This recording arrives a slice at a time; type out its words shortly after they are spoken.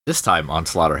This time on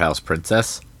Slaughterhouse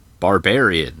Princess,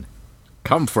 Barbarian.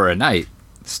 Come for a night,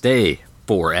 stay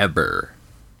forever.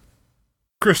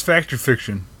 Chris, fact or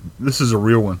fiction? This is a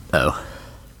real one. Oh.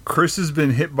 Chris has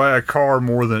been hit by a car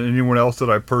more than anyone else that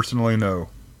I personally know.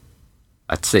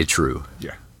 I'd say true.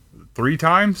 Yeah. 3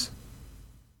 times?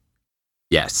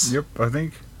 Yes. Yep, I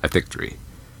think. I think 3.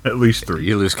 At least 3.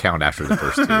 You lose count after the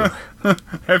first 2.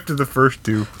 After the first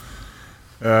 2.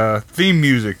 Theme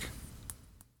music.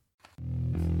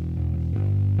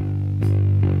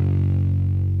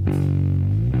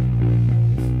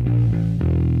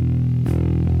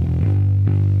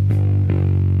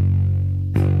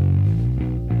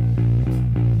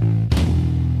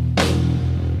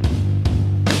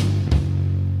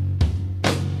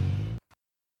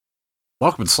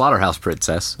 Welcome to Slaughterhouse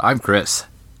Princess. I'm Chris.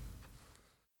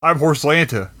 I'm Horse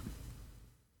Lanta.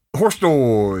 Horse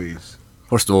noise.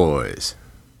 Horse noise.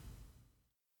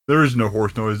 There is no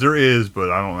horse noise. There is,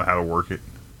 but I don't know how to work it.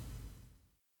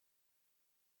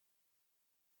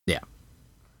 Yeah.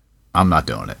 I'm not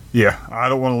doing it. Yeah, I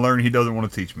don't want to learn. He doesn't want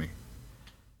to teach me.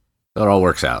 So it all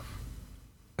works out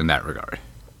in that regard.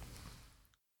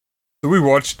 So we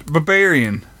watched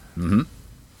Barbarian. Mm-hmm.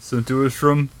 Sent to us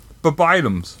from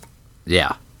Babitems.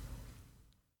 Yeah.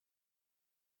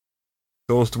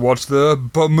 Told us to watch the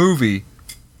movie.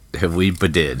 We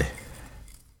did.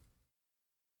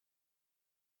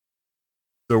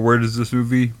 So where does this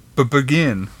movie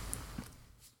begin?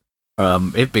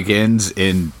 It begins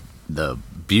in the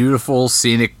beautiful,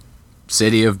 scenic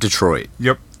city of Detroit.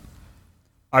 Yep.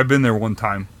 I've been there one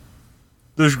time.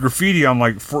 There's graffiti on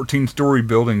like 14-story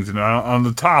buildings and on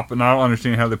the top, and I don't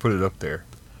understand how they put it up there.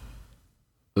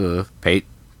 Paint?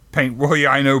 Paint. Well,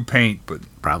 yeah, I know paint, but...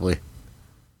 Probably.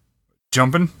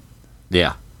 Jumping?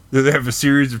 Yeah. Do they have a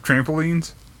series of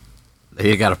trampolines?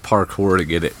 You gotta parkour to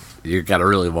get it. You gotta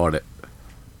really want it.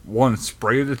 One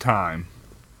spray at a time.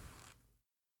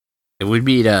 And we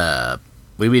meet a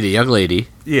young lady.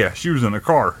 Yeah, she was in a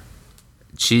car.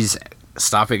 She's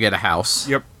stopping at a house.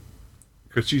 Yep.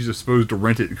 Because she's supposed to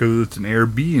rent it because it's an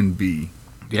Airbnb.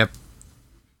 Yep.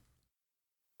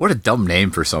 What a dumb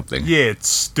name for something. Yeah, it's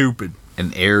stupid.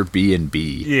 An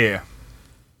Airbnb. Yeah.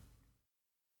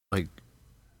 Like,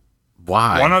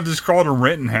 why? Why not just call it a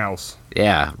renting house?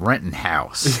 Yeah, renting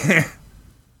house.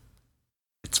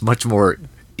 It's much more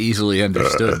easily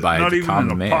understood by the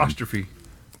common man. Not even an apostrophe.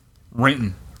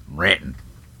 Renting. Renting.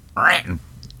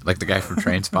 Like the guy from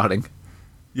Trainspotting.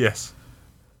 Yes.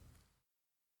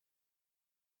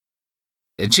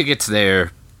 And she gets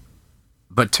there,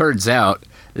 but turns out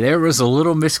there was a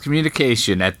little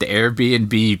miscommunication at the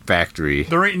Airbnb factory.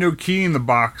 There ain't no key in the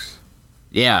box.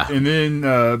 Yeah. And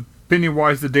then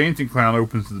Pennywise the dancing clown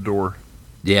opens the door.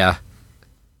 Yeah.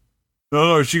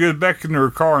 No, she goes back in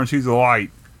her car and sees a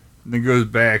light. And then goes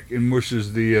back and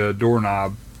mushes the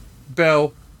doorknob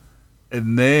bell.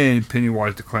 And then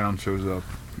Pennywise the clown shows up.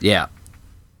 Yeah.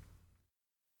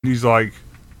 He's like,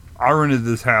 I rented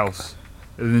this house.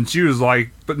 And then she was like,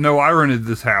 but no, I rented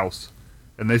this house.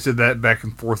 And they said that back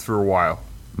and forth for a while.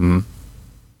 Mm-hmm.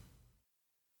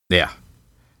 Yeah.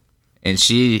 And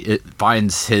she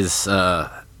finds his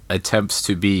attempts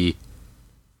to be,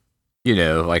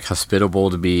 like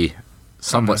hospitable to be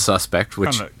somewhat suspect,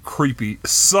 which... Kind of creepy.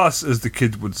 Sus, as the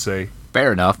kids would say.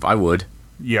 Fair enough, I would.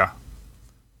 Yeah.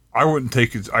 I wouldn't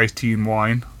take his iced tea and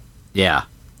wine. Yeah.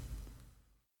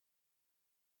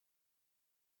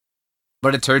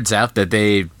 But it turns out that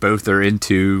they both are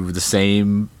into the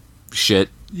same shit.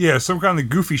 Yeah, some kind of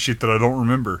goofy shit that I don't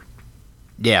remember.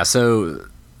 Yeah, so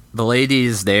the lady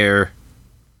is there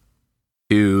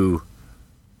to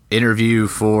interview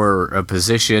for a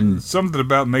position. Something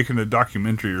about making a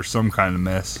documentary or some kind of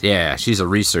mess. Yeah, she's a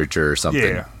researcher or something.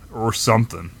 Yeah, or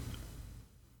something.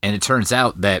 And it turns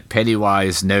out that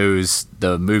Pennywise knows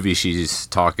the movie she's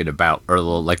talking about, or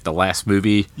like the last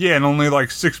movie. Yeah, and only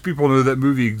like 6 people know that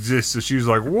movie exists, so she's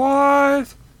like,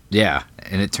 what? Yeah,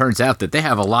 and it turns out that they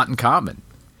have a lot in common.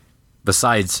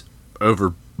 Besides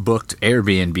overbooked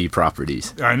Airbnb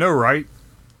properties. I know, right?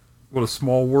 What a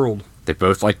small world. They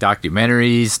both like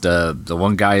documentaries. The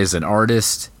one guy is an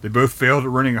artist. They both failed at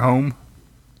renting a home.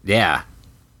 Yeah.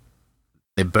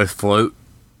 They both float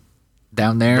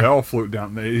down there. They all float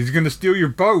down there. He's going to steal your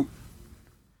boat.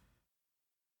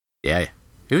 Yeah.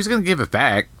 Who's going to give it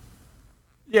back?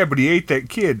 Yeah, but he ate that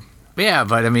kid. Yeah,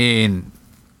 but I mean...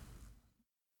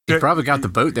 He probably got the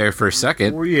boat there for a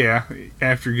second. Well, yeah,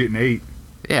 after getting ate.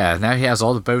 Yeah, now he has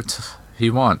all the boats he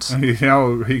wants.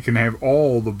 Now he can have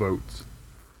all the boats.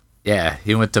 Yeah,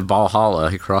 he went to Valhalla.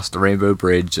 He crossed the Rainbow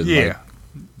Bridge. And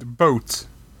the boats.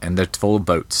 And they're full of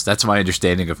boats. That's my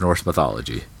understanding of Norse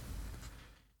mythology.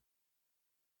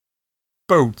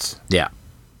 Boats. Yeah.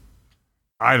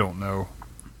 I don't know.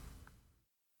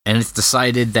 And it's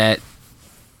decided that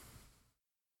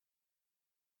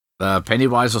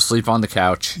Pennywise will sleep on the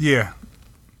couch. Yeah.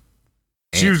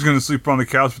 She was going to sleep on the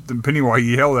couch, but then Pennywise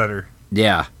yelled at her.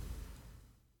 Yeah.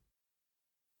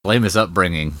 Blame his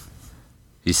upbringing,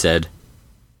 he said.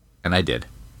 And I did.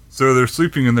 So they're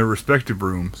sleeping in their respective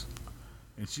rooms.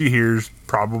 And she hears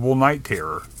probable night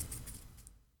terror.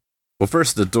 Well,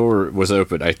 first the door was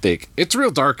open, I think. It's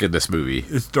real dark in this movie.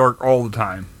 It's dark all the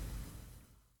time.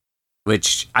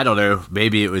 Which, I don't know,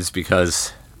 maybe it was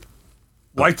because...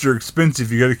 Lights are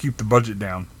expensive, you gotta keep the budget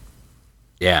down.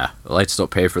 Yeah, the lights don't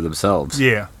pay for themselves.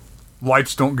 Yeah.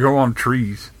 Lights don't go on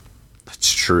trees.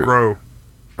 That's true. Bro.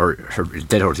 Or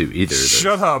they don't do either.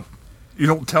 Shut up. You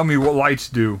don't tell me what lights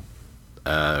do.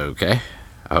 Okay.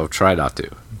 I'll try not to.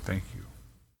 Thank you.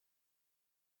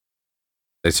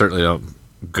 They certainly don't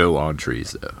go on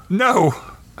trees, though. No.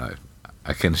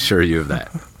 I can assure you of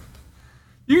that.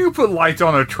 You can put lights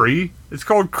on a tree. It's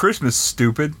called Christmas,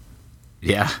 stupid.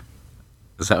 Yeah?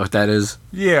 Is that what that is?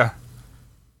 Yeah.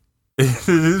 It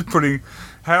is putting...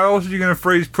 How else are you going to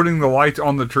phrase putting the lights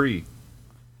on the tree?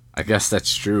 I guess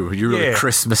that's true. You're going to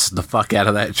Christmas the fuck out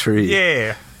of that tree.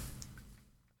 Yeah.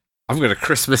 I'm going to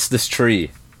Christmas this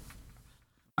tree.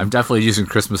 I'm definitely using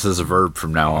Christmas as a verb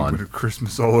from now on. I'm going to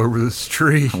Christmas all over this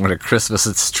tree. I'm going to Christmas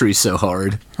its tree so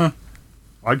hard. Huh.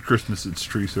 I'd Christmas its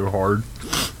tree so hard.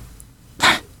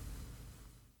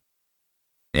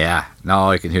 Yeah. Now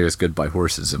all I can hear is Goodbye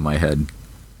Horses in my head.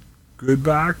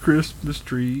 Goodbye Christmas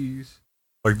trees.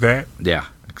 Like that? Yeah,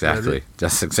 exactly.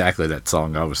 That's exactly that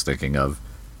song I was thinking of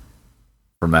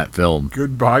from that film.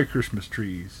 Goodbye Christmas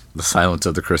trees. The Silence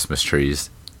of the Christmas Trees.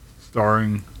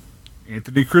 Starring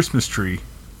Anthony Christmas Tree.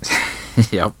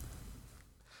 Yep.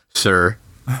 Sir.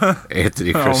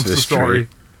 Anthony Christmas I'm so sorry.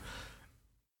 Tree.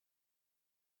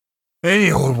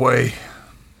 Any old way.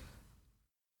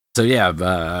 So yeah,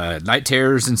 night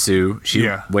terrors ensue. She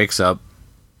wakes up,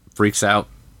 freaks out.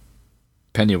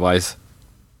 Pennywise.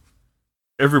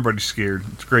 Everybody's scared.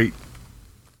 It's great.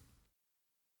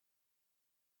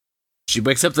 She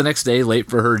wakes up the next day late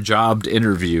for her job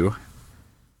interview.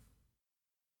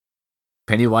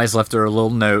 Pennywise left her a little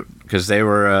note because they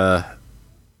were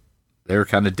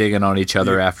kind of digging on each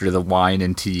other after the wine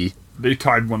and tea. They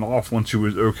tied one off once she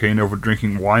was okaying over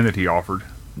drinking wine that he offered.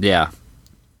 Yeah.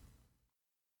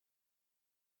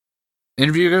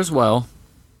 Interview goes well.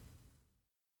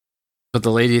 But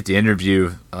the lady at the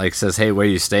interview says, "Hey, where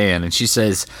you staying?" And she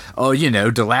says, "Oh,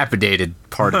 dilapidated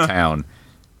part of town."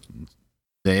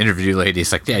 The interview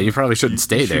lady's like, "Yeah, you probably shouldn't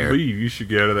stay there. You should leave. You should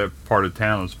get out of that part of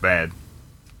town. It's bad."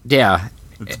 Yeah.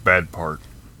 It's a bad part.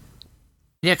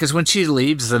 Yeah, because when she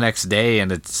leaves the next day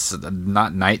and it's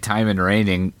not nighttime and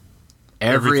raining,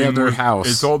 every other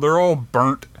house... They're all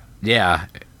burnt. Yeah.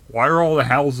 Why are all the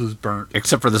houses burnt?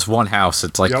 Except for this one house.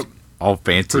 It's all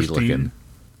fancy Pristine. looking.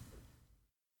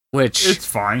 Which... It's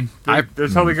fine.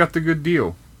 That's how they got the good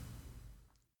deal.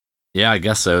 Yeah, I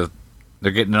guess so.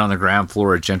 They're getting it on the ground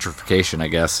floor of gentrification, I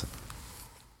guess.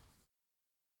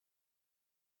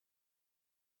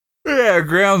 Yeah,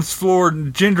 ground floor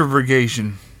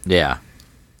gentrification. Yeah.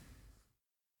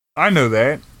 I know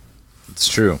that. It's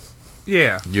true.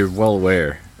 Yeah. You're well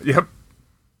aware. Yep.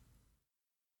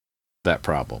 That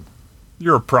problem.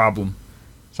 You're a problem.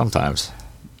 Sometimes.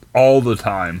 All the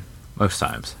time. Most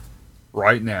times.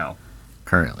 Right now.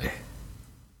 Currently.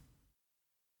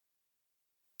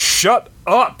 Shut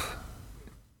up!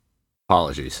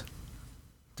 Apologies.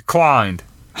 Declined.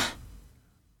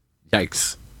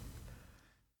 Yikes.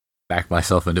 Back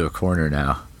myself into a corner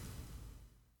now.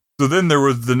 So then there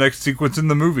was the next sequence in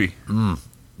the movie.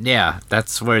 Yeah,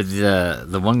 that's where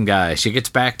the one guy, she gets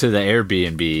back to the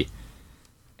Airbnb,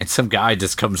 and some guy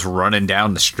just comes running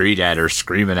down the street at her,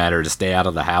 screaming at her to stay out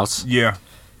of the house. Yeah.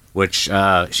 Which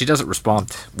she doesn't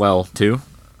respond well to.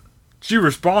 She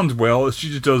responds well, she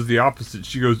just does the opposite.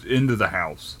 She goes into the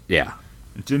house. Yeah.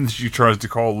 And then she tries to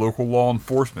call local law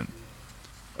enforcement.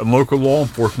 And local law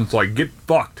enforcement's like, get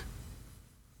fucked.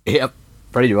 Yep,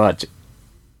 pretty much.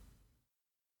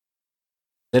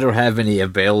 They don't have any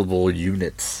available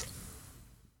units.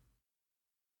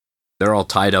 They're all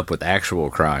tied up with actual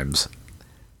crimes.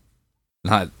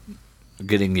 Not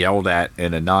getting yelled at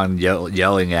in a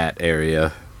non-yelling at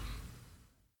area.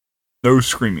 No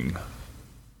screaming.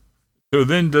 So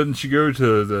then doesn't she go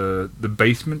to the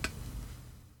basement?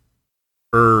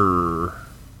 Or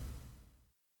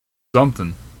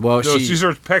something. Well, no, she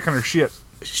starts packing her shit.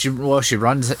 She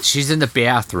runs. She's in the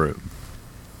bathroom.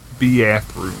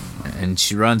 Bathroom. And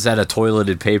she runs out of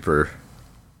toileted paper.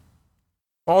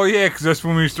 Oh, yeah, because that's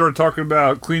when we started talking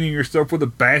about cleaning yourself with a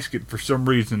basket for some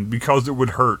reason, because it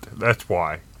would hurt. That's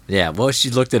why. Yeah, well, she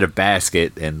looked at a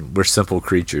basket, and we're simple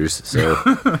creatures,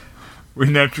 so... We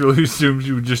naturally assumed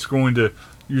she was just going to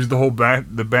use the whole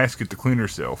the basket to clean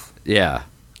herself. Yeah,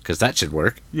 because that should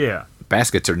work. Yeah.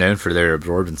 Baskets are known for their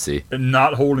absorbency. And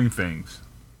not holding things.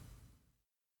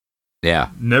 Yeah.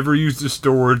 Never used as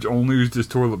storage, only used as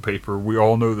toilet paper. We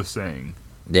all know the saying.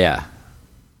 Yeah.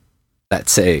 That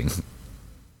saying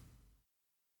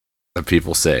that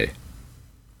people say.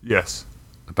 Yes.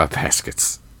 About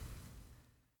baskets.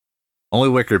 Only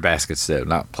wicker baskets, though,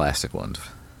 not plastic ones.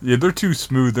 Yeah, they're too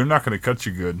smooth. They're not going to cut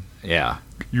you good. Yeah.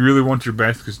 You really want your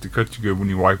baskets to cut you good when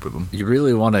you wipe with them. You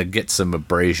really want to get some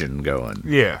abrasion going.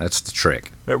 Yeah. That's the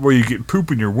trick. That way you get poop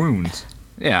in your wounds.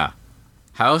 Yeah.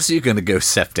 How else are you going to go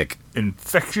septic?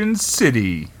 Infection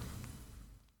City.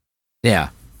 Yeah.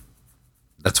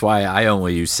 That's why I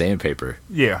only use sandpaper.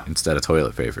 Yeah. Instead of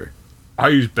toilet paper. I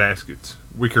use baskets.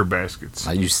 Wicker baskets.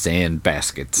 I use sand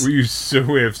baskets. We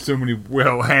have so many,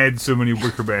 had so many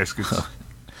wicker baskets.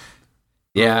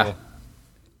 Yeah.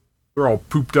 They're all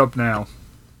pooped up now.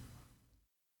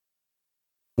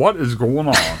 What is going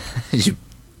on?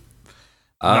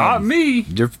 Not me.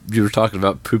 You were talking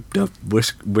about pooped up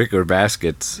wicker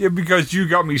baskets. Yeah, because you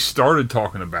got me started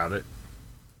talking about it.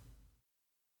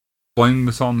 Blame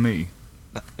this on me.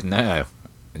 No.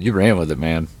 You ran with it,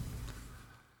 man.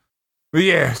 But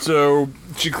yeah, so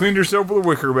she cleaned herself with a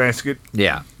wicker basket.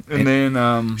 Yeah. And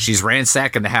then she's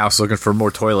ransacking the house looking for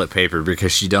more toilet paper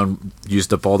because she done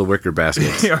used up all the wicker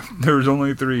baskets. Yeah, there was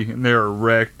only 3 and they are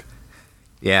wrecked.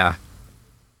 Yeah.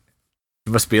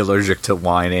 She must be allergic to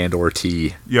wine and or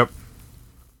tea. Yep.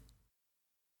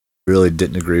 Really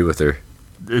didn't agree with her.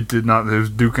 It did not. It was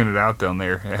duking it out down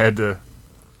there. It had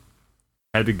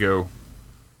to go.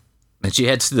 And she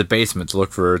heads to the basement to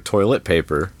look for toilet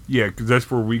paper. Yeah, because that's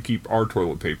where we keep our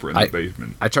toilet paper, in the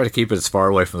basement. I try to keep it as far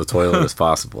away from the toilet as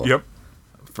possible. Yep.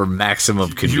 For maximum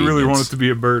convenience. You really want it to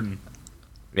be a burden.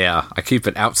 Yeah, I keep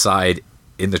it outside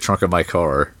in the trunk of my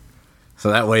car. So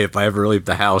that way, if I ever leave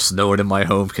the house, no one in my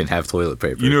home can have toilet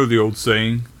paper. You know the old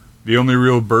saying, the only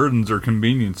real burdens are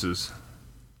conveniences.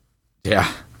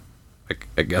 Yeah,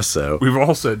 I guess so. We've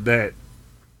all said that.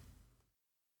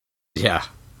 Yeah,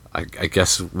 I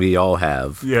guess we all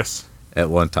have. Yes. At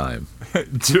one time.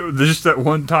 Just at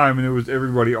one time, and it was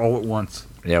everybody all at once.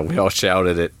 Yeah, we all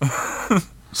shouted it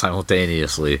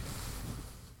simultaneously.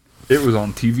 It was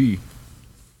on TV.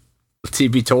 The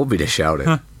TV told me to shout it.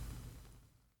 Huh.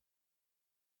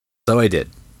 So I did.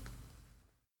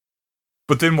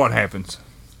 But then what happens?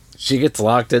 She gets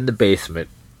locked in the basement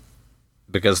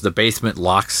because the basement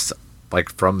locks like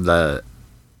from the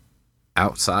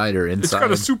outside or inside. It's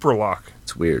got a super lock.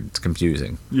 It's weird. It's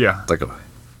confusing. Yeah. It's like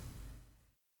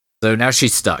So now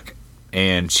she's stuck,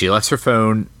 and she left her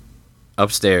phone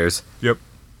upstairs. Yep.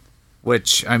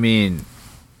 Which, I mean,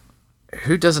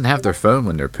 who doesn't have their phone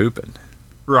when they're pooping?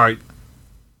 Right.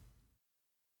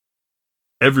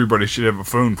 Everybody should have a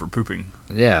phone for pooping.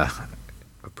 Yeah,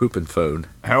 a pooping phone.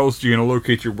 How else are you going to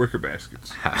locate your wicker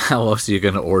baskets? How else are you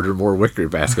going to order more wicker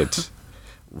baskets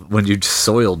when you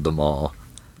soiled them all?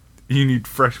 You need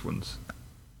fresh ones.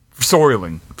 For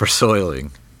soiling. For soiling.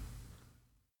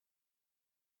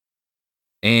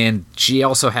 And she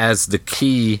also has the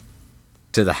key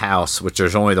to the house, which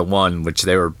there's only the one, which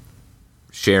they were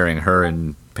sharing, her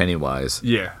and Pennywise.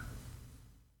 Yeah.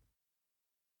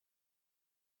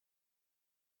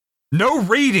 No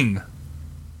rating!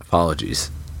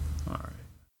 Apologies. Alright.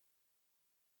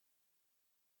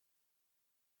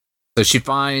 So she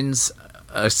finds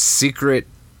a secret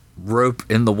rope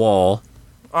in the wall.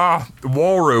 The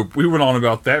wall rope. We went on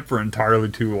about that for entirely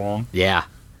too long. Yeah.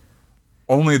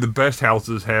 Only the best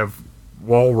houses have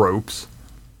wall ropes.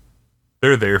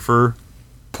 They're there for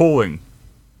pulling,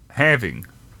 having,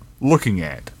 looking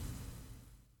at.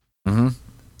 Mm-hmm.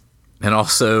 And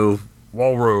also...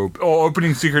 Wall rope. Oh,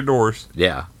 opening secret doors.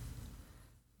 Yeah.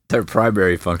 Their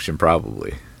primary function,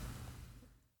 probably.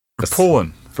 For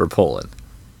pulling. For pulling.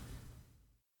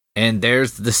 And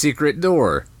there's the secret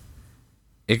door.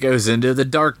 It goes into the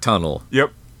dark tunnel.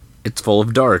 Yep. It's full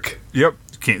of dark. Yep.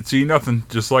 Can't see nothing,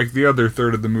 just like the other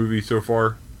third of the movie so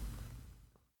far.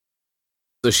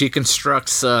 So she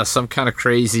constructs some kind of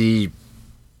crazy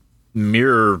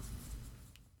mirror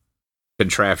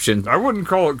contraption. I wouldn't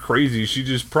call it crazy. She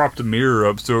just propped a mirror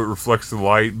up so it reflects the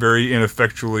light very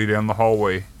ineffectually down the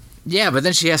hallway. Yeah, but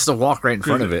then she has to walk right in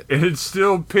front of it. And it's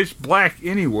still pitch black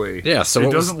anyway. Yeah, so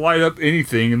it doesn't light up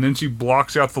anything, and then she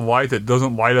blocks out the light that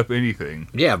doesn't light up anything.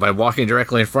 Yeah, by walking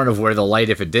directly in front of where the light,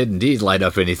 if it did indeed light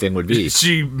up anything, would be.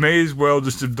 She may as well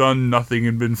just have done nothing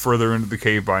and been further into the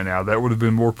cave by now. That would have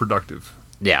been more productive.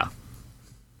 Yeah.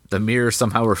 The mirror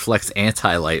somehow reflects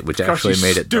anti-light, which actually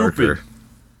made it darker.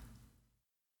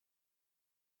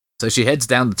 So she heads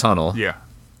down the tunnel. Yeah.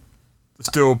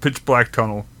 Still pitch black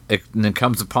tunnel. And then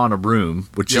comes upon a room,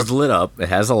 which is lit up. It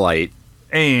has a light.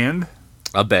 And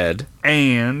a bed.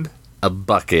 And a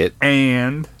bucket.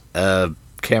 And a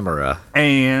camera.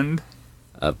 And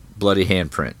a bloody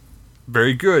handprint.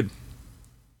 Very good.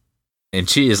 And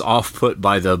she is off-put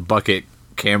by the bucket,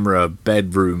 camera,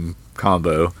 bedroom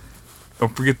combo.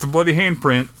 Don't forget the bloody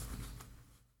handprint.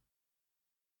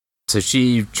 So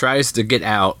she tries to get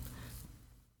out,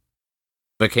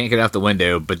 but can't get out the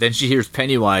window. But then she hears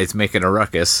Pennywise making a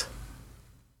ruckus.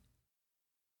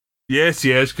 Yes.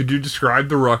 Could you describe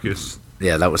the ruckus?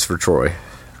 Yeah, that was for Troy.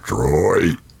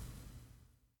 Troy.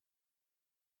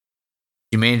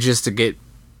 She manages to get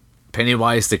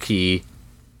Pennywise the key.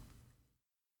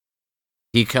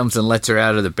 He comes and lets her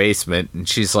out of the basement, and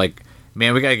she's like,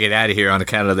 man, we gotta get out of here on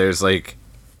account of there's like...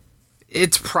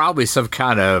 It's probably some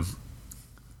kind of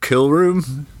kill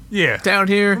room down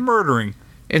here. Murdering.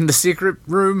 In the secret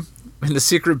room, in the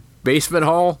secret basement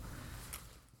hall.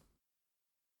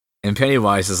 And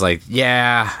Pennywise is like,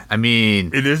 yeah, I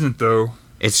mean... It isn't, though.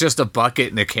 It's just a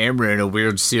bucket and a camera in a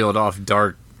weird sealed-off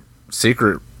dark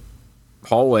secret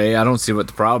hallway. I don't see what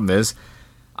the problem is.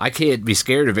 I can't be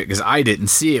scared of it because I didn't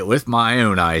see it with my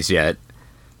own eyes yet.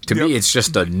 To me, it's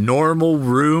just a normal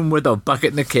room with a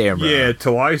bucket and a camera. Yeah,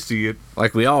 till I see it.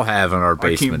 Like we all have in our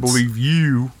basements. I can't believe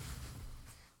you.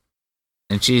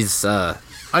 And she's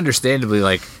understandably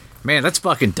like, man, that's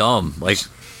fucking dumb. Like,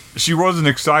 she wasn't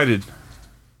excited.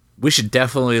 We should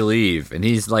definitely leave. And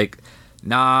he's like,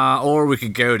 nah, or we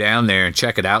could go down there and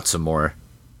check it out some more.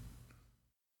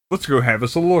 Let's go have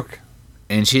us a look.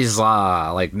 And she's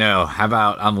like, no, how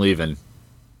about I'm leaving?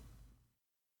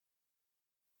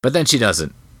 But then she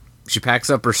doesn't. She packs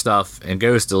up her stuff and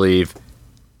goes to leave,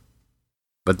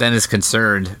 but then is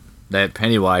concerned that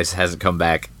Pennywise hasn't come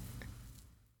back.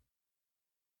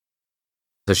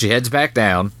 So she heads back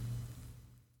down,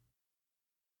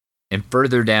 and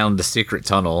further down the secret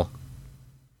tunnel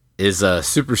is a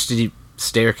super steep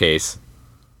staircase.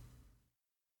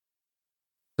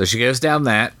 So she goes down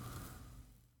that,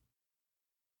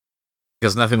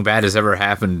 because nothing bad has ever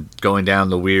happened going down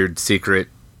the weird secret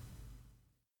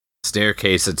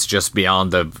staircase that's just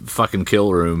beyond the fucking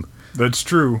kill room. That's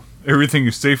true. Everything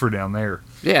is safer down there.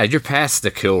 Yeah, you're past the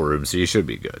kill room, so you should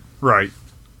be good. Right.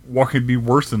 What could be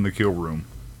worse than the kill room?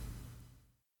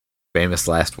 Famous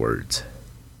last words.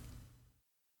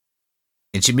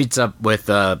 And she meets up with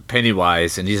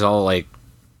Pennywise, and he's all like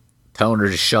telling her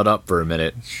to shut up for a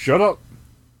minute. Shut up.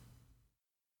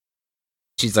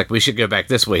 She's like, we should go back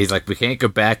this way. He's like, we can't go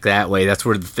back that way. That's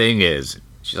where the thing is.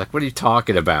 She's like, what are you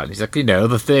talking about? And he's like,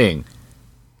 the thing.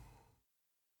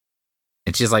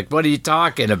 And she's like, what are you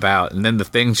talking about? And then the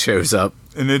thing shows up.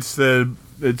 And it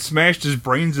smashed his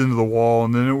brains into the wall,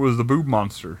 and then it was the boob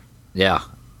monster. Yeah.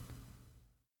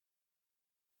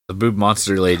 The boob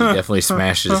monster lady definitely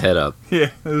smashed his head up.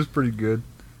 Yeah, that was pretty good.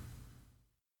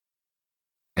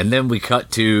 And then we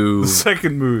cut to... The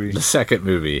second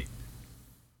movie.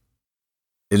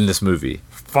 In this movie.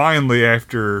 Finally,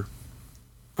 after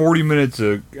 40 minutes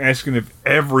of asking if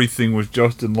everything was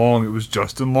Justin Long, it was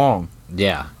Justin Long.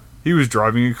 Yeah. He was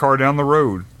driving a car down the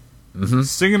road. Mm-hmm.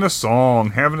 Singing a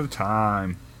song, having a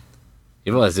time.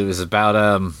 It was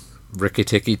about Ricky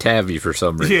Tikki Tavi for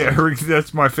some reason. Yeah,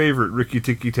 that's my favorite, Ricky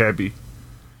Tikki Tavi.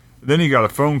 Then he got a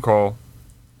phone call,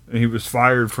 and he was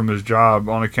fired from his job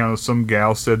on account of some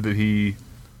gal said that he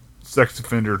sex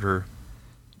offended her.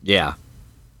 Yeah.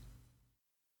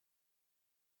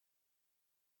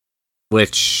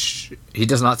 Which he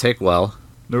does not take well.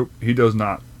 Nope, he does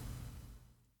not.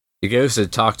 He goes to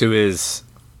talk to his,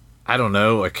 I don't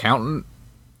know, accountant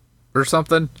or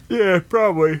something. Yeah,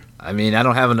 probably. I mean, I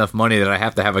don't have enough money that I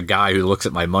have to have a guy who looks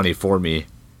at my money for me.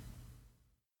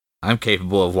 I'm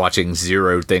capable of watching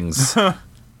 0 things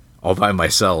all by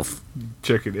myself.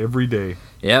 Check it every day.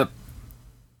 Yep.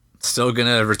 Still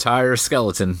gonna retire a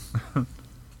skeleton.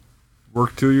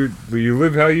 Work till you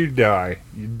live how you die.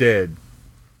 You're dead.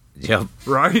 Yep.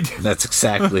 Right? That's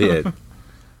exactly it.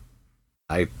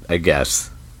 I guess.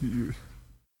 You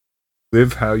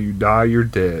live how you die, you're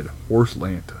dead. Horse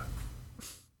Lanta.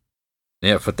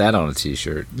 Yeah, put that on a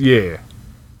t-shirt. Yeah.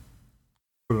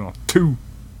 Put it on 2.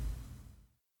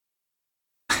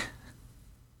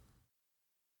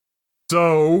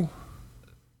 So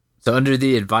under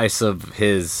the advice of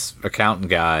his accountant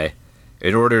guy,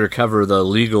 in order to cover the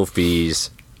legal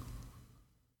fees,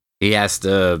 he has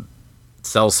to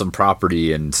sell some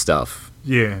property and stuff.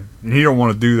 yeah, and he don't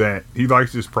want to do that. He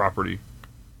likes his property.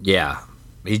 Yeah.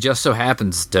 He just so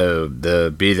happens to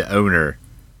be the owner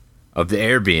of the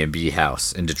Airbnb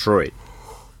house in Detroit.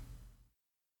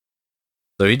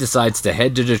 So he decides to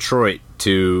head to Detroit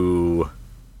to...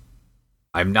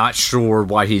 I'm not sure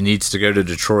why he needs to go to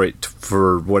Detroit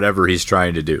for whatever he's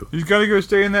trying to do. He's got to go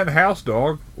stay in that house,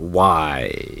 dog.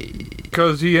 Why?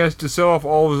 Because he has to sell off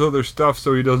all his other stuff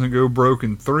so he doesn't go broke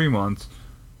in 3 months.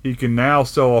 He can now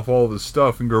sell off all of his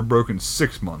stuff and go broke in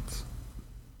 6 months.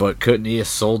 But couldn't he have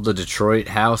sold the Detroit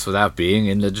house without being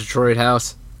in the Detroit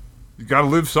house? You got to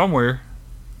live somewhere.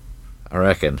 I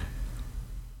reckon.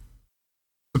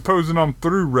 Supposing I'm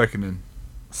through reckoning.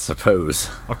 Suppose.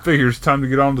 I figure it's time to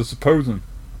get on to supposing.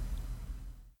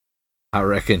 I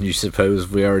reckon you suppose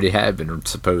we already have been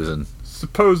supposing.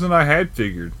 Supposing I had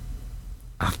figured.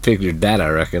 I figured that, I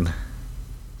reckon.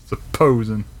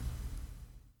 Supposing.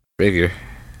 Figure.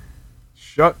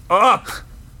 Shut up!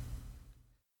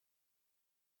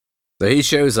 So he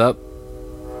shows up.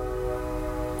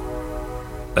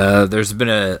 There's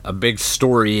been a big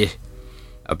story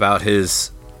about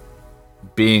his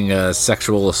being a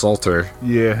sexual assaulter.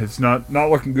 Yeah, it's not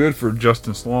looking good for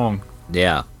Justin Long.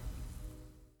 Yeah.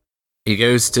 He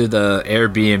goes to the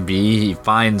Airbnb. He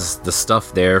finds the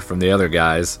stuff there from the other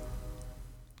guys.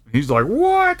 He's like,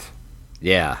 what?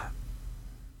 Yeah.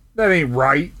 That ain't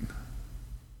right.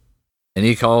 And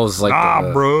he calls like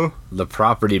bruh. the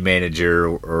property manager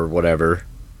or whatever.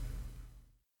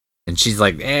 And she's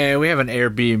like, we haven't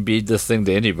Airbnb'd this thing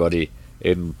to anybody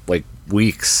in like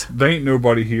weeks. There ain't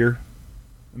nobody here.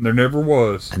 And there never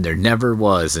was. And there never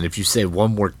was. And if you say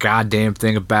one more goddamn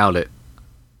thing about it,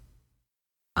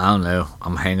 I don't know.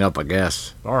 I'm gonna hang up, I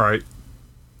guess. Alright.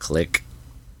 Click.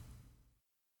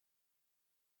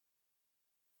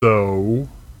 So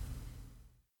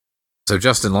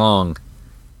Justin Long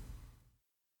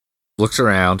looks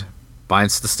around,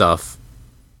 finds the stuff.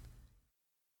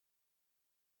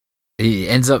 He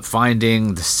ends up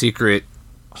finding the secret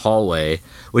hallway,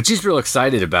 which he's real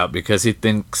excited about because he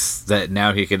thinks that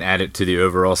now he can add it to the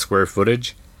overall square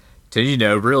footage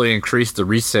to, really increase the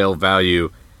resale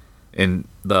value in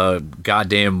the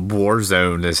goddamn war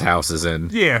zone this house is in.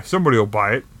 yeah, somebody will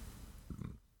buy it.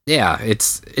 Yeah,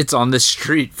 it's on this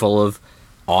street full of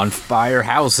on fire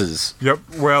houses. Yep.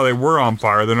 Well, they were on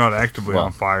fire. They're not actively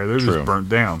on fire. They're true. just burnt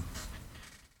down.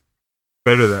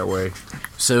 Better that way.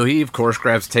 So he, of course,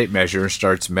 grabs a tape measure and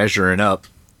starts measuring up.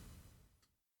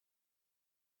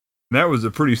 That was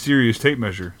a pretty serious tape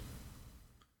measure.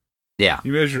 Yeah. He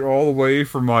measured all the way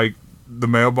from, like, the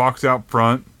mailbox out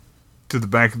front to the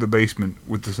back of the basement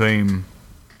with the same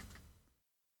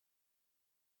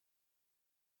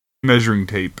measuring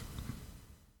tape.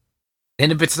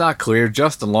 And if it's not clear,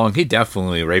 Justin Long, he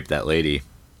definitely raped that lady.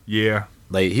 Yeah.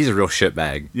 Like, he's a real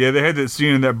shitbag. Yeah, they had that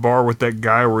scene in that bar with that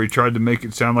guy where he tried to make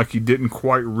it sound like he didn't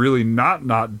quite really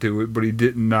not do it, but he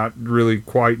did not really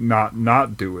quite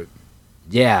not do it.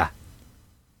 Yeah.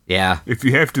 Yeah. If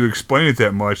you have to explain it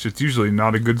that much, it's usually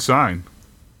not a good sign.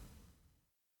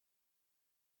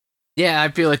 Yeah, I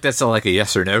feel like that's like a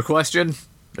yes or no question.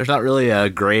 There's not really a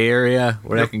gray area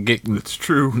where I can get That's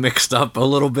true. mixed up a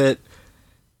little bit.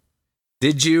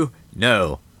 Did you?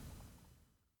 No.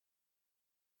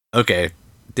 Okay.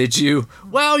 Did you?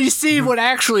 Well, you see, what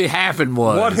actually happened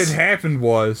was... What had happened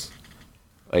was...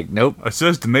 Like, nope. I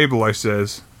says to Mabel, I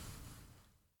says...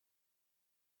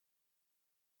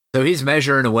 So he's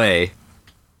measuring away.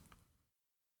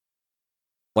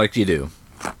 Like you do.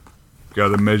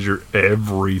 Gotta measure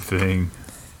everything.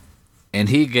 And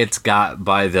he gets got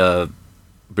by the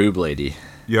boob lady.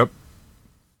 Yep.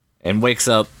 And wakes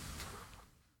up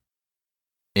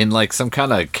in like some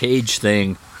kind of cage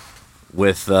thing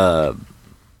with the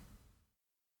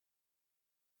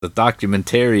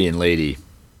documentarian lady.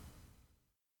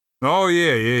 Oh,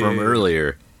 yeah. From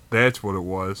earlier. That's what it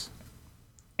was.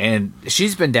 And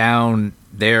she's been down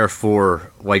there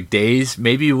for like days,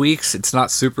 maybe weeks. It's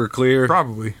not super clear.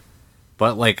 Probably.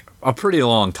 But like a pretty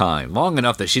long time. Long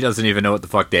enough that she doesn't even know what the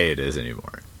fuck day it is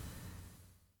anymore.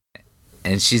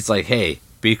 And she's like, hey,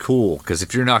 be cool. Because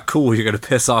if you're not cool, you're going to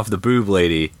piss off the boob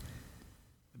lady.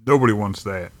 Nobody wants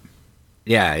that.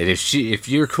 Yeah, and if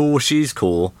you're cool, she's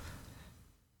cool.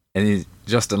 And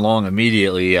Justin Long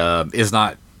immediately is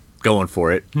not going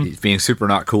for it. He's being super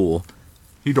not cool.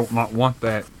 He don't not want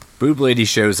that. Boob lady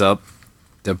shows up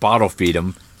to bottle feed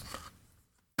him.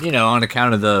 On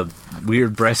account of the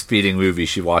weird breastfeeding movie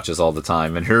she watches all the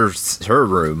time in her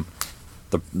room.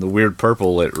 the weird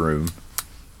purple lit room.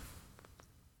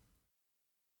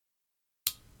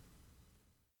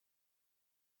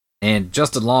 And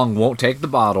Justin Long won't take the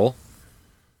bottle.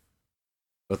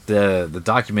 But the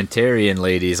documentarian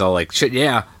lady's all like, shit,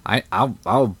 yeah,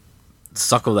 I'll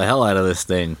suckle the hell out of this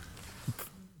thing.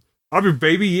 I'm your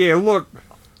baby, yeah, look.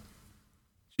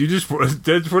 She just wants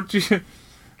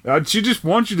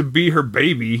you to be her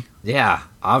baby. Yeah,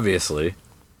 obviously.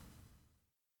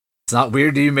 It's not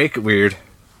weird till you make it weird.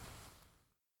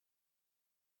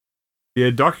 Yeah,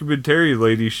 documentary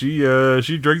lady, she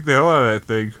drank the hell out of that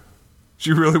thing.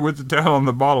 She really went to town on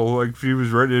the bottle, like she was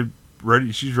ready.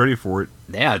 She's ready for it.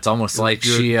 Yeah, it's almost like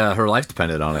she her life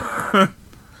depended on it.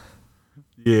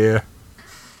 Yeah.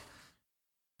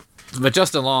 But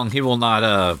Justin Long, he will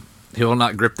not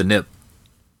grip the nip.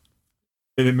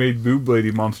 And it made Boob Lady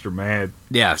Monster mad.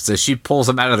 Yeah, so she pulls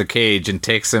him out of the cage and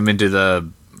takes him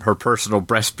into her personal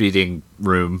breastfeeding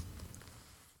room.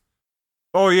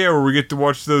 Oh yeah, where we get to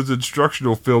watch those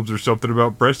instructional films or something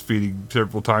about breastfeeding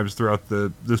several times throughout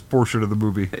this portion of the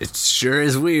movie. It sure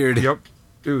is weird. Yep,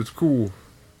 it was cool.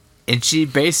 And she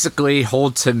basically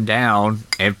holds him down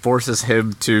and forces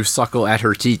him to suckle at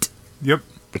her teat. Yep.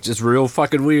 Which is real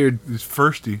fucking weird. It's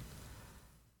thirsty.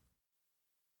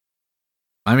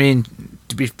 I mean,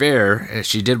 to be fair,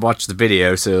 she did watch the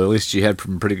video, so at least she had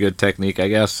some pretty good technique, I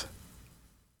guess.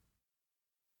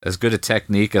 As good a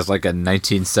technique as like a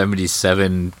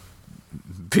 1977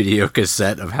 video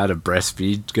cassette of how to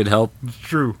breastfeed could help. It's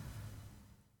true.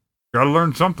 Gotta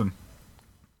learn something.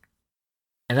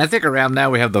 And I think around now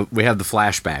we have the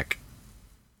flashback.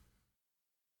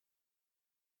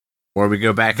 Where we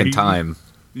go back in time.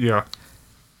 Yeah.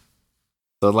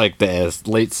 So like the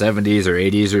late 70s or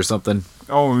 80s or something.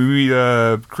 Oh, we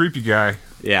meet creepy guy.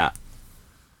 Yeah.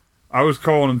 I was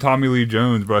calling him Tommy Lee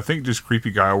Jones, but I think just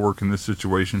creepy guy will work in this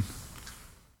situation.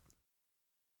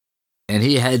 And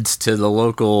he heads to the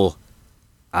local,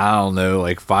 I don't know,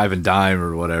 like Five and Dime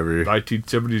or whatever.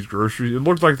 1970s grocery. It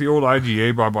looked like the old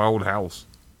IGA by my old house.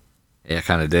 Yeah, it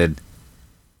kind of did.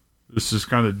 This is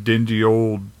kind of dingy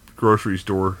old grocery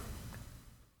store.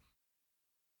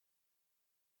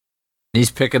 He's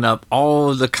picking up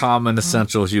all the common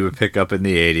essentials you would pick up in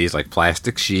the 80s, like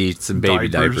plastic sheets and baby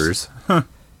diapers.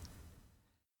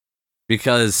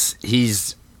 Because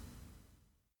he's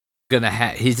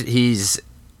he's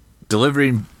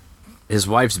delivering his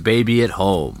wife's baby at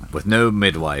home with no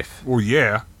midwife. Well,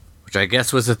 yeah. Which I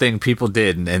guess was a thing people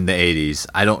did in the 80s.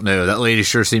 I don't know. That lady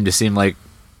sure seemed like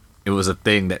it was a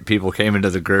thing that people came into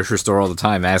the grocery store all the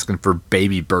time asking for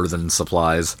baby birthing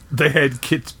supplies. They had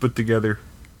kits put together.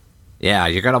 Yeah,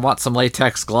 you're going to want some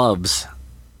latex gloves.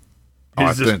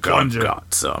 I think I've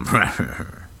got some.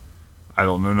 I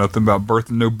don't know nothing about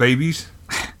birthing no babies.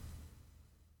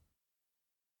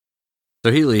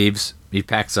 So he leaves. He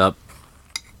packs up.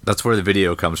 That's where the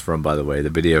video comes from, by the way. The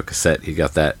video cassette. He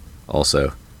got that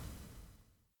also.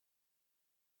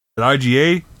 At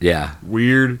IGA? Yeah.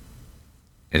 Weird.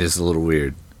 It is a little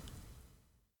weird.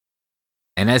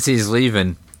 And as he's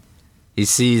leaving, he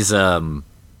sees a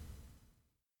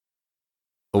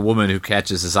woman who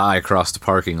catches his eye across the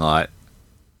parking lot.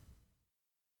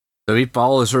 So he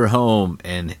follows her home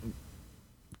and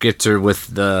gets her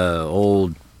with the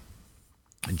old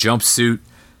jumpsuit.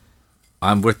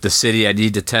 I'm with the city. I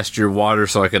need to test your water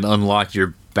so I can unlock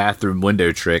your bathroom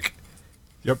window trick.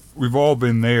 Yep, we've all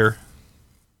been there.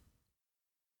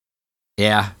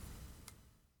 Yeah.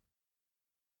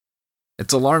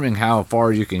 It's alarming how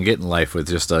far you can get in life with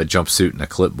just a jumpsuit and a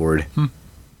clipboard.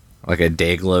 Like a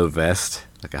Dayglow vest,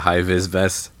 like a high-vis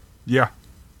vest. Yeah.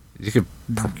 You could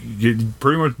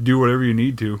pretty much do whatever you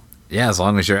need to. Yeah, as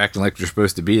long as you're acting like you're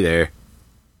supposed to be there.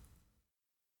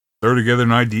 Throw together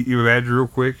an ID badge real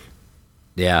quick.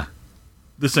 Yeah.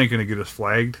 This ain't gonna get us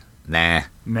flagged. Nah,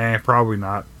 probably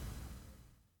not.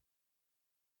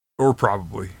 Or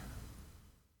probably.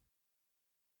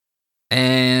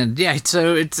 And yeah,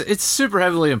 so it's super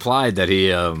heavily implied that he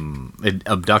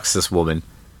abducts this woman.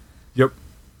 Yep.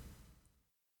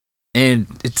 And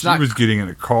she was getting in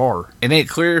a car. It ain't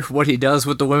clear what he does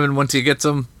with the women once he gets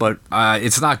them, but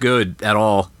it's not good at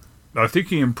all. I think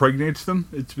he impregnates them.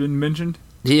 It's been mentioned.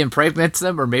 He impregnates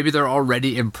them, or maybe they're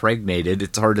already impregnated.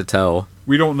 It's hard to tell.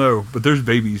 We don't know, but there's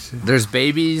babies. There's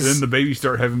babies. And then the babies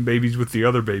start having babies with the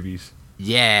other babies.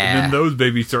 Yeah. And then those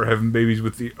babies start having babies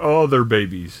with the other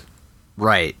babies.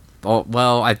 Right.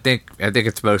 Well, I think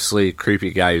it's mostly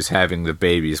creepy guy who's having the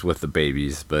babies with the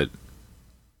babies, but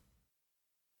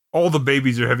all the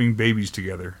babies are having babies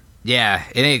together. Yeah,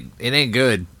 it ain't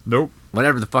good. Nope.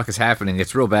 Whatever the fuck is happening,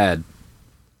 it's real bad.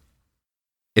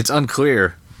 It's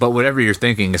unclear, but whatever you're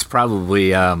thinking is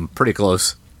probably pretty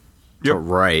close. to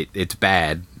right. It's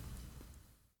bad.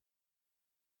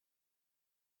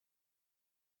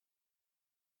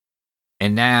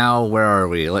 And now, where are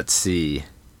we? Let's see.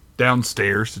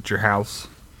 Downstairs at your house.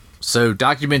 So,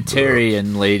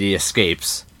 documentarian lady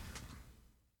escapes.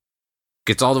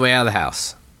 Gets all the way out of the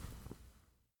house.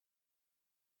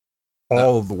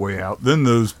 All of the way out. Then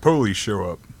those police show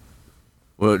up.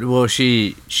 Well,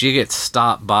 she gets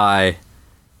stopped by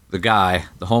the guy,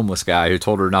 the homeless guy, who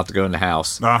told her not to go in the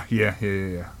house. Yeah.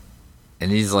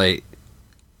 And he's like,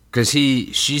 because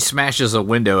she smashes a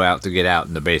window out to get out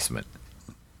in the basement.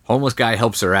 Homeless guy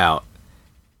helps her out.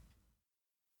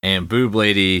 And boob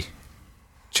lady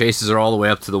chases her all the way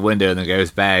up to the window and then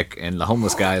goes back. And the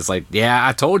homeless guy is like, yeah,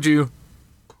 I told you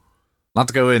not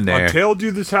to go in there. I told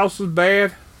you this house was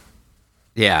bad.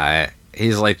 Yeah,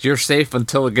 he's like, you're safe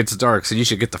until it gets dark, so you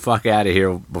should get the fuck out of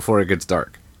here before it gets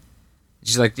dark.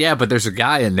 She's like, yeah, but there's a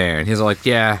guy in there. And he's like,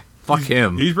 yeah, fuck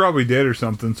him. He's probably dead or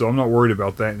something, so I'm not worried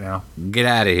about that now. Get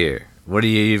out of here. What are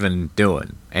you even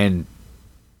doing? And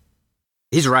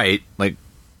he's right. Like,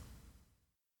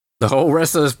 the whole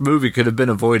rest of this movie could have been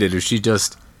avoided if she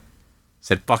just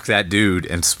said, fuck that dude,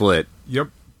 and split. Yep.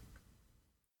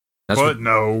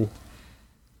 No.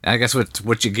 I guess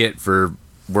what you get for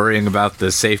worrying about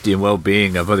the safety and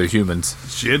well-being of other humans.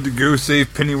 She had to go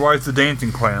save Pennywise the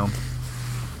dancing clown.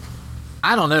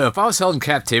 I don't know. If I was held in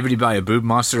captivity by a boob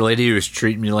monster lady who was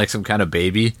treating me like some kind of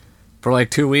baby for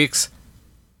like 2 weeks,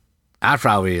 I'd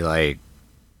probably like,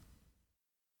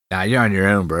 nah, you're on your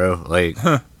own, bro. Like,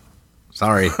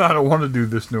 sorry. I don't want to do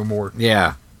this no more.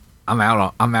 Yeah. I'm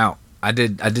out. I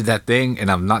did that thing and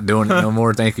I'm not doing it no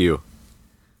more. Thank you.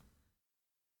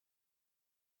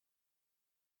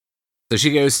 So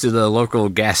she goes to the local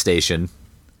gas station,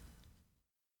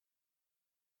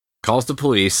 calls the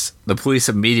police. The police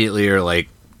immediately are like,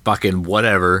 fucking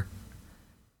whatever.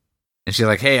 And she's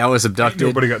like, hey, I was abducted. Ain't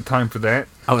nobody got time for that.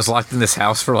 I was locked in this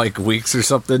house for like weeks or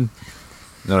something. And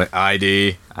they're like,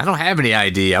 ID. I don't have any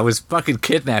ID. I was fucking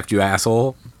kidnapped, you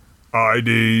asshole.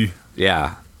 ID.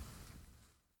 Yeah.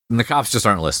 And the cops just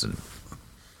aren't listening.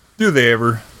 Do they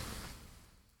ever?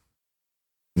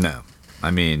 No.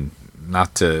 I mean,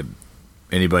 not to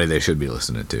anybody they should be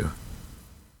listening to.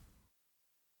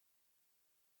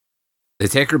 They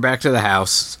take her back to the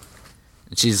house,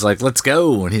 and she's like, let's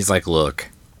go. And he's like, look,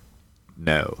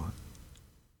 no.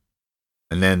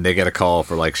 And then they get a call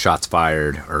for, like, shots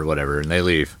fired or whatever, and they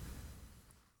leave.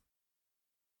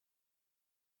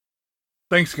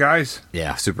 Thanks, guys.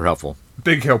 Yeah, super helpful.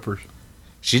 Big helpers.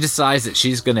 She decides that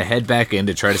she's going to head back in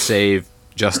to try to save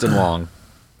Justin Long.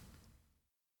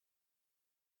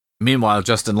 Meanwhile,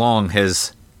 Justin Long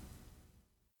has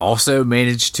also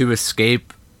managed to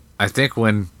escape. I think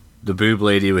when the boob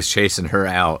lady was chasing her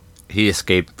out, he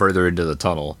escaped further into the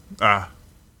tunnel. And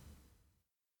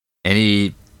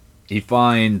he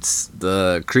finds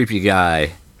the creepy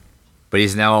guy, but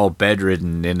he's now all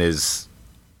bedridden in his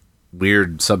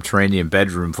weird subterranean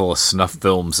bedroom full of snuff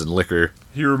films and liquor.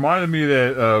 He reminded me of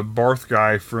that Barth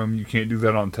guy from You Can't Do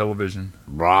That on Television.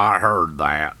 I heard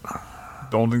that.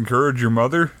 Don't encourage your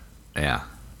mother. Yeah.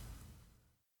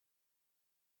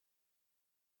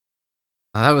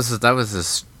 That was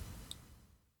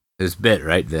his bit,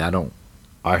 right?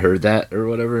 I heard that or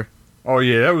whatever. Oh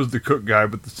yeah, that was the cook guy,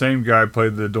 but the same guy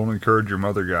played the Don't Encourage Your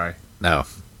Mother guy. No,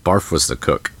 Barf was the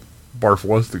cook. Barf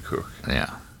was the cook.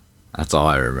 Yeah. That's all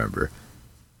I remember.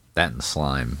 That and the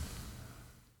slime.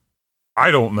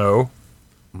 I don't know.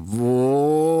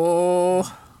 Whoa.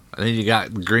 And then you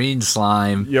got green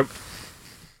slime. Yep.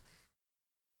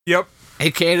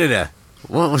 Hey, Canada.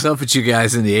 What was up with you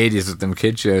guys in the 80s with them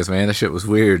kid shows, man? That shit was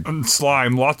weird. And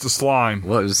slime. Lots of slime.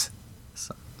 What was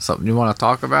something you want to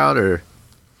talk about, or?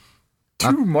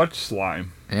 Too much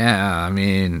slime. Yeah, I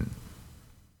mean,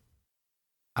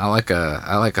 I like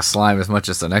a slime as much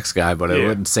as the next guy, but I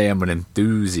wouldn't say I'm an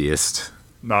enthusiast.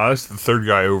 Nah, that's the third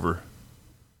guy over.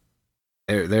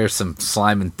 There's some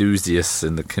slime enthusiasts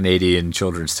in the Canadian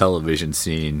children's television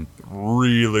scene.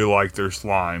 Really like their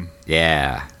slime.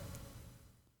 Yeah.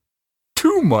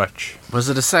 Too much. Was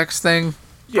it a sex thing?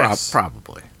 Yes.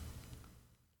 Probably.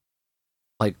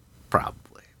 Like,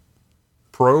 probably.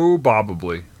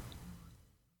 Probably.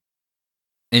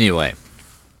 Anyway.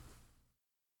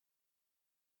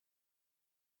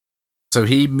 So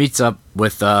he meets up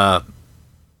with the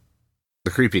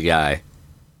creepy guy.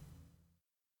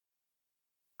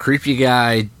 Creepy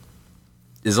guy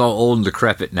is all old and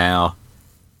decrepit now.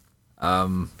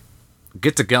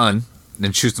 Gets a gun and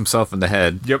then shoots himself in the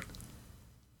head. Yep.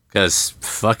 Because,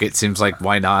 fuck it, seems like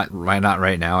why not? Why not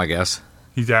right now, I guess.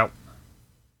 He's out.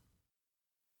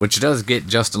 Which does get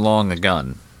Justin Long a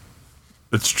gun.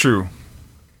 It's true.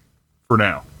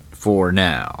 For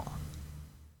now.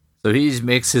 So he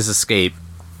makes his escape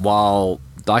while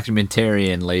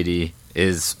documentarian lady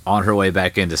is on her way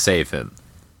back in to save him.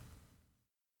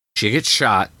 She gets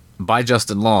shot by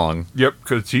Justin Long. Yep,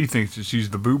 because he thinks that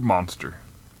she's the boob monster.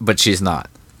 But she's not.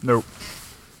 Nope.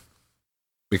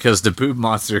 Because the boob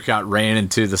monster got ran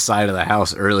into the side of the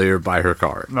house earlier by her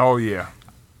car. Oh, yeah.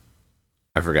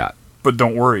 I forgot. But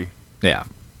don't worry. Yeah,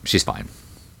 she's fine.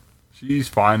 She's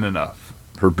fine enough.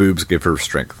 Her boobs give her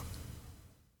strength.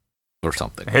 Or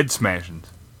something. Head smashing.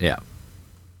 Yeah.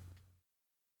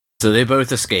 So they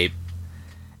both escape.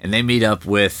 And they meet up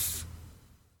with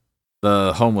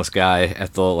the homeless guy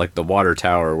at the water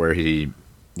tower where he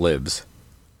lives.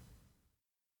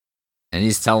 And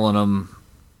he's telling them,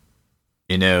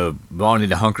 we all need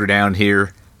to hunker down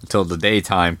here until the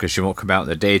daytime because she won't come out in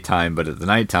the daytime, but at the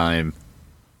nighttime...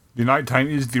 The nighttime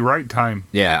is the right time.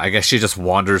 Yeah, I guess she just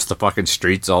wanders the fucking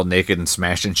streets all naked and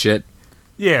smashing shit.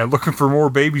 Yeah, looking for more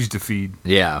babies to feed.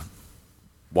 Yeah.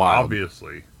 Wow.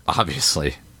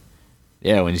 Obviously.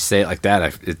 Yeah, when you say it like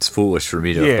that, it's foolish for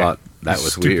me to have thought that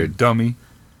was stupid weird. Dummy.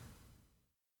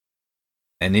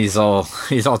 And he's all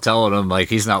telling him like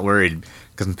he's not worried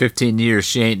because in 15 years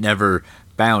she ain't never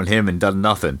found him and done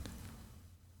nothing.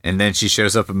 And then she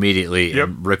shows up immediately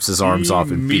and rips his arms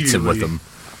off and beats him with them.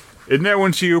 Isn't that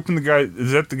when she opened the guy?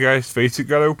 Is that the guy's face that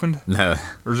got opened? No.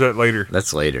 Or is that later?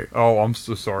 That's later. Oh, I'm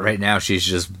so sorry. Right now she's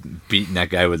just beating that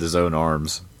guy with his own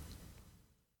arms.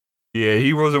 Yeah,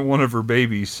 he wasn't one of her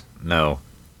babies. No.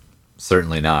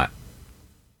 Certainly not.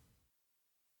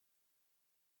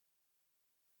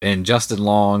 And Justin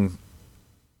Long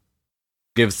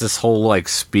gives this whole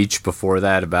speech before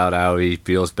that about how he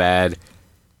feels bad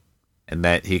and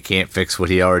that he can't fix what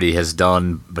he already has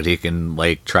done, but he can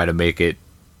try to make it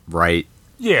right.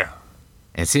 Yeah.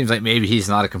 And it seems like maybe he's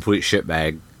not a complete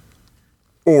shitbag.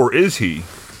 Or is he?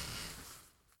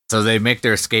 So they make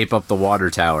their escape up the water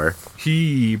tower.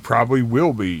 He probably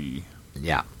will be.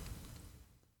 Yeah.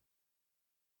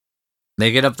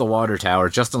 They get up the water tower.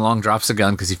 Justin Long drops a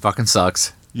gun because he fucking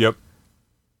sucks. Yep.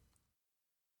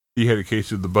 He had a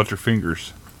case of the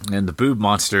butterfingers. And the boob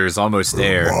monster is almost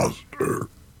there.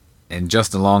 And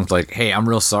Justin Long's like, hey, I'm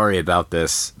real sorry about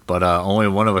this, but only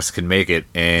one of us can make it,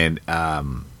 and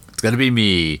it's going to be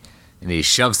me. And he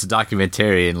shoves the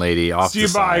documentarian lady off the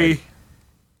side. Bye.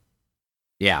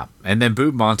 Yeah. And then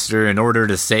Boob Monster, in order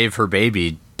to save her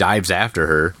baby, dives after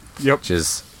her. Yep. Which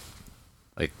is,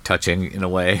 touching in a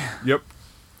way. Yep.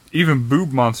 Even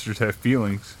boob monsters have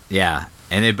feelings. Yeah.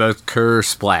 And they both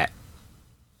splat.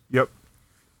 Yep.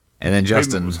 And then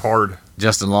It was hard.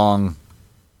 Justin Long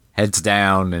heads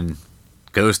down and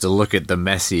goes to look at the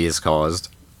mess he has caused.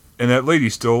 And that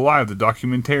lady's still alive, the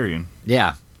documentarian.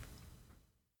 Yeah.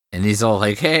 And he's all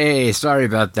like, hey, sorry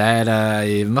about that.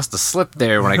 You must have slipped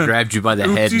there when I grabbed you by the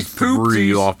head and threw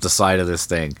you off the side of this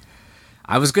thing.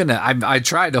 I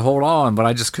tried to hold on, but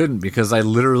I just couldn't because I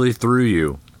literally threw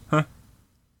you. Huh.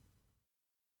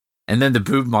 And then the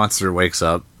boob monster wakes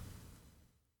up.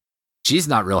 She's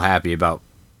not real happy about,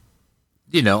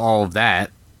 all of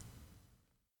that.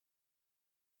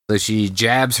 So she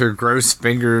jabs her gross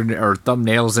finger or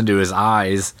thumbnails into his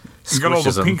eyes. He's got all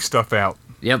the pink stuff out.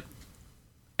 Yep.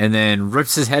 And then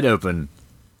rips his head open.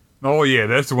 Oh, yeah,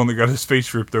 that's the one that got his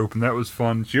face ripped open. That was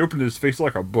fun. She opened his face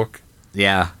like a book.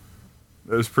 Yeah.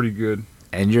 That was pretty good.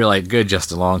 And you're like, good,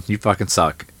 Justin Long. You fucking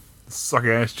suck.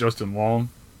 Suck-ass Justin Long.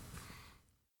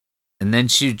 And then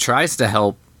she tries to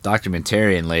help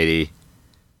documentarian lady.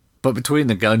 But between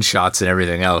the gunshots and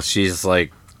everything else, she's,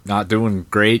 not doing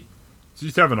great.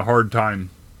 She's having a hard time.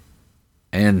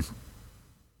 And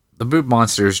the boob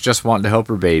monster's just wanting to help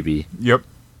her baby. Yep.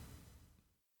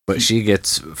 But she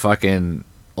gets fucking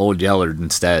old Yellered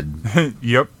instead.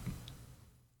 Yep.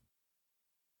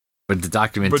 But the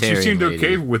documentarian But she seemed lady,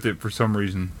 okay with it for some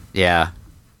reason. Yeah.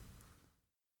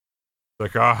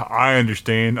 I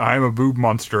understand. I am a boob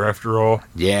monster after all.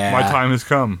 Yeah. My time has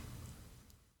come.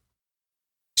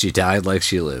 She died like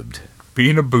she lived.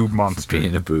 Being a boob monster.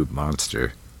 Being a boob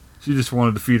monster. She just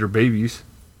wanted to feed her babies.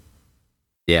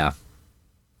 Yeah.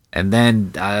 And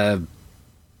then,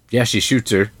 she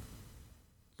shoots her.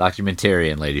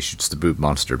 Documentarian lady shoots the boob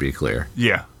monster, be clear.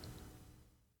 Yeah.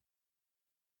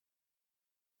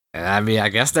 I mean, I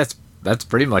guess that's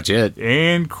pretty much it.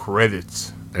 And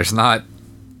credits. There's not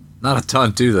a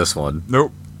ton to this one.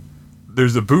 Nope.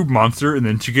 There's a boob monster, and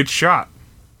then she gets shot.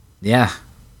 Yeah.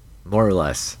 More or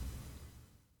less.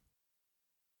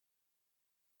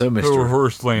 So, Mr.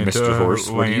 Horse Lanta. Mr. Horse,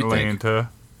 what do you think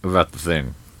about the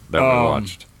thing that we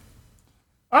watched?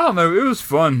 I don't know. It was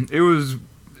fun.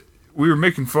 We were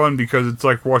making fun because it's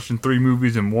like watching 3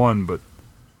 movies in one, but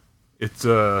It's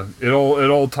it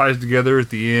all ties together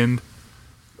at the end.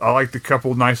 I like the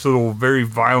couple nice little very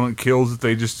violent kills that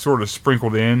they just sort of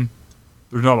sprinkled in.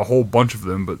 There's not a whole bunch of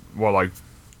them, but like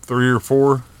 3 or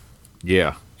 4.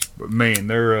 Yeah. But man,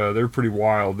 they're pretty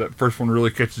wild. That first one really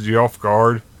catches you off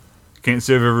guard. Can't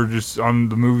say I've ever just on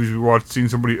the movies we watched seen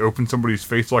somebody open somebody's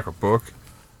face like a book.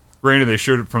 Granted, they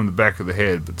showed it from the back of the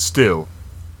head, but still,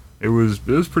 it was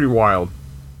pretty wild.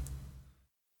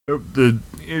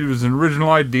 It was an original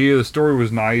idea. The story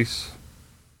was nice.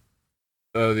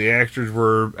 The actors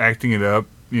were acting it up.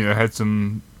 Had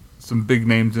some big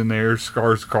names in there.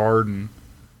 Skarsgård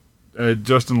and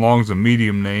Justin Long's a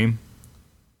medium name.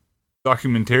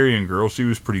 Documentarian girl, she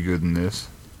was pretty good in this.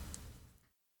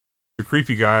 The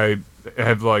creepy guy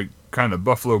had like kind of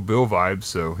Buffalo Bill vibes,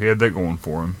 so he had that going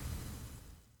for him.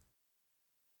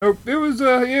 Oh, it was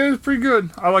pretty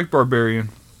good. I like Barbarian.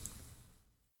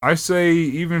 I say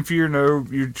even if you're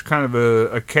kind of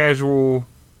a casual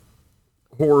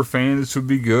horror fan, this would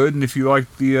be good, and if you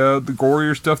like the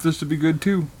gorier stuff, this would be good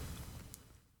too.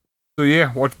 So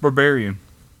yeah, watch Barbarian.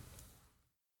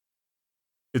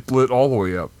 It's lit all the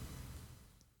way up.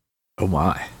 Oh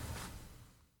my.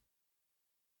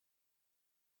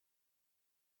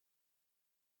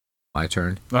 My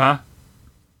turn. Uh-huh.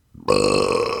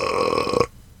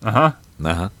 Uh-huh.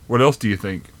 Uh-huh. What else do you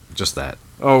think? Just that.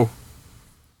 Oh.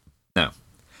 No.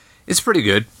 It's pretty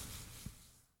good.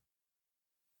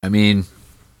 I mean,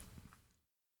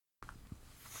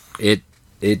 it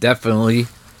definitely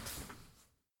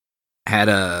had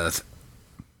a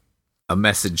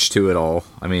message to it all.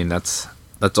 I mean, that's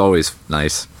always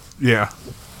nice. Yeah.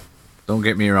 Don't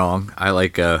get me wrong. I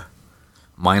like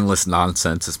mindless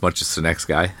nonsense as much as the next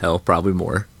guy. Hell, probably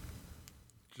more.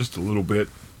 Just a little bit.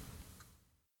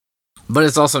 But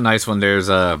it's also nice when there's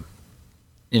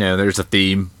there's a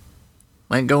theme.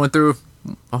 Like going through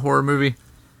a horror movie.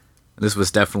 This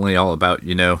was definitely all about,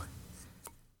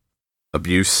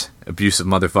 abusive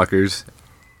motherfuckers.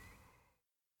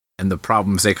 And the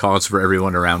problems they cause for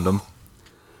everyone around them.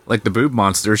 Like the boob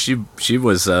monster, she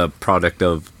was a product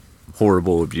of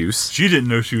horrible abuse. She didn't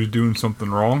know she was doing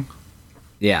something wrong.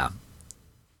 Yeah.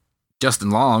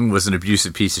 Justin Long was an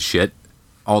abusive piece of shit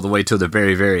all the way till the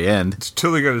very, very end. It's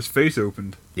till he got his face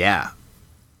opened. Yeah.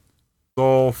 It's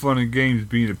all fun and games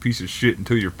being a piece of shit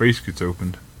until your face gets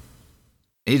opened.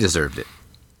 He deserved it.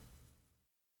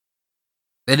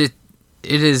 And it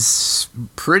is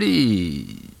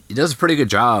pretty... He does a pretty good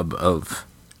job of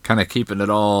kind of keeping it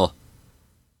all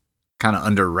kind of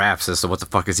under wraps as to what the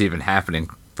fuck is even happening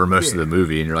for most of the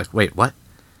movie. And you're like, wait, what?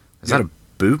 Is that a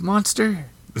boob monster?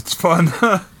 It's fun.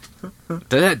 Did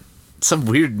that some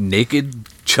weird naked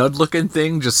chud looking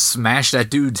thing just smash that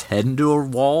dude's head into a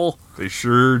wall? They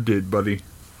sure did, buddy.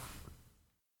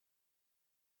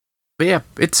 But yeah,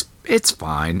 it's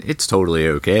fine. It's totally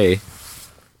okay.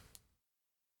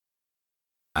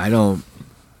 I don't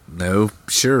know.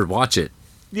 Sure, watch it.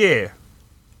 Yeah.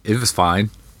 It was fine.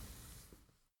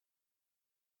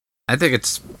 I think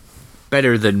it's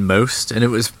better than most, and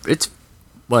it's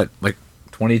what, like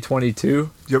 2022?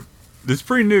 Yep. It's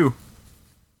pretty new.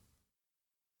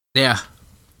 Yeah.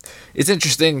 It's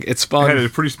interesting. It's fun. It had a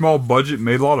pretty small budget,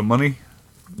 made a lot of money.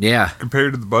 Yeah.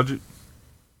 Compared to the budget.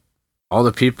 All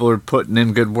the people are putting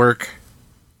in good work.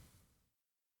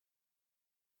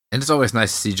 And it's always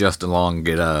nice to see Justin Long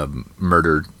get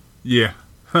murdered. Yeah.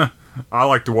 I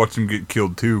like to watch him get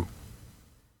killed too.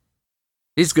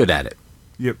 He's good at it.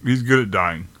 Yep, he's good at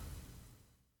dying.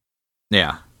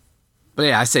 Yeah. But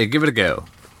yeah, I say give it a go.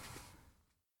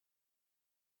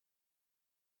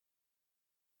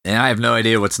 And I have no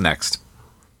idea what's next.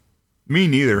 Me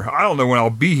neither. I don't know when I'll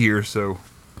be here, so...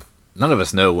 None of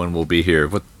us know when we'll be here.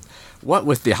 What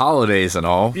with the holidays and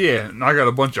all? Yeah, and I got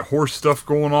a bunch of horse stuff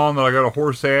going on that I got a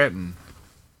horse at, and...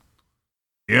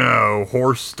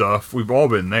 horse stuff. We've all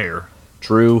been there.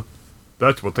 True.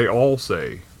 That's what they all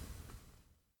say.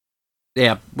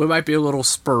 Yeah, we might be a little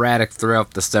sporadic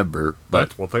throughout December, but...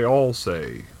 That's what they all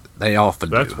say. They often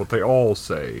do. That's what they all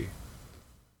say.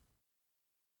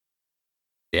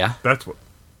 Yeah? That's what...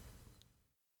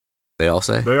 They all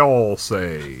say? They all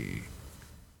say.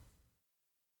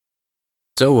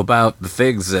 So about the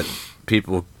things that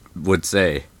people would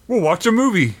say. We'll watch a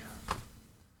movie.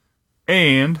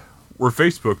 And we're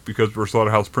Facebook because we're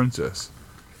Slaughterhouse Princess.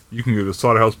 You can go to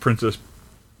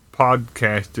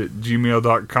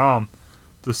slaughterhouseprincesspodcast@gmail.com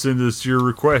to send us your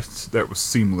requests. That was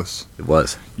seamless. It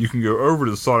was. You can go over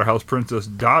to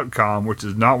slaughterhouseprincess.com, which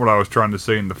is not what I was trying to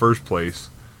say in the first place.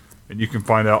 And you can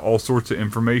find out all sorts of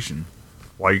information,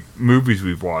 like movies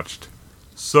we've watched,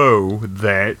 so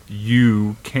that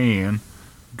you can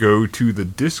go to the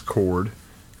Discord,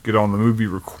 get on the movie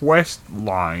request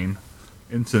line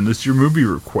and send us your movie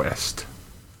request.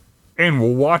 And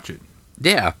we'll watch it.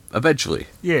 Yeah, eventually.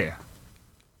 Yeah.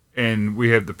 And we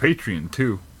have the Patreon,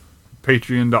 too.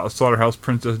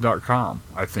 Patreon.slaughterhouseprincess.com,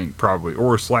 I think, probably.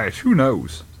 Or / who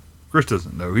knows? Chris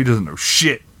doesn't know. He doesn't know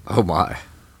shit. Oh, my.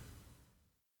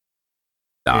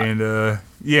 And,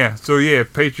 yeah. So, yeah,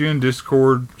 Patreon,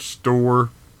 Discord, store,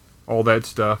 all that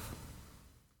stuff.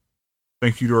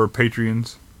 Thank you to our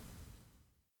Patreons.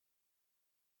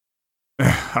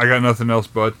 I got nothing else,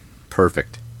 bud.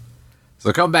 Perfect.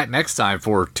 So come back next time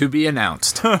for To Be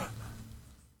Announced.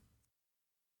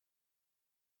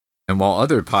 And while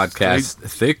other podcasts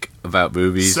think about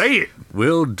movies, say it.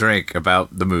 We'll drink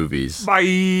about the movies.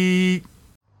 Bye.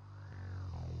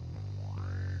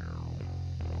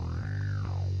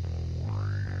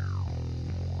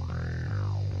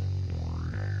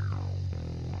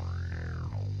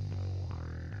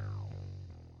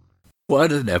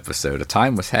 What an episode. A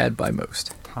time was had by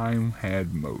most. Time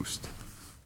had most.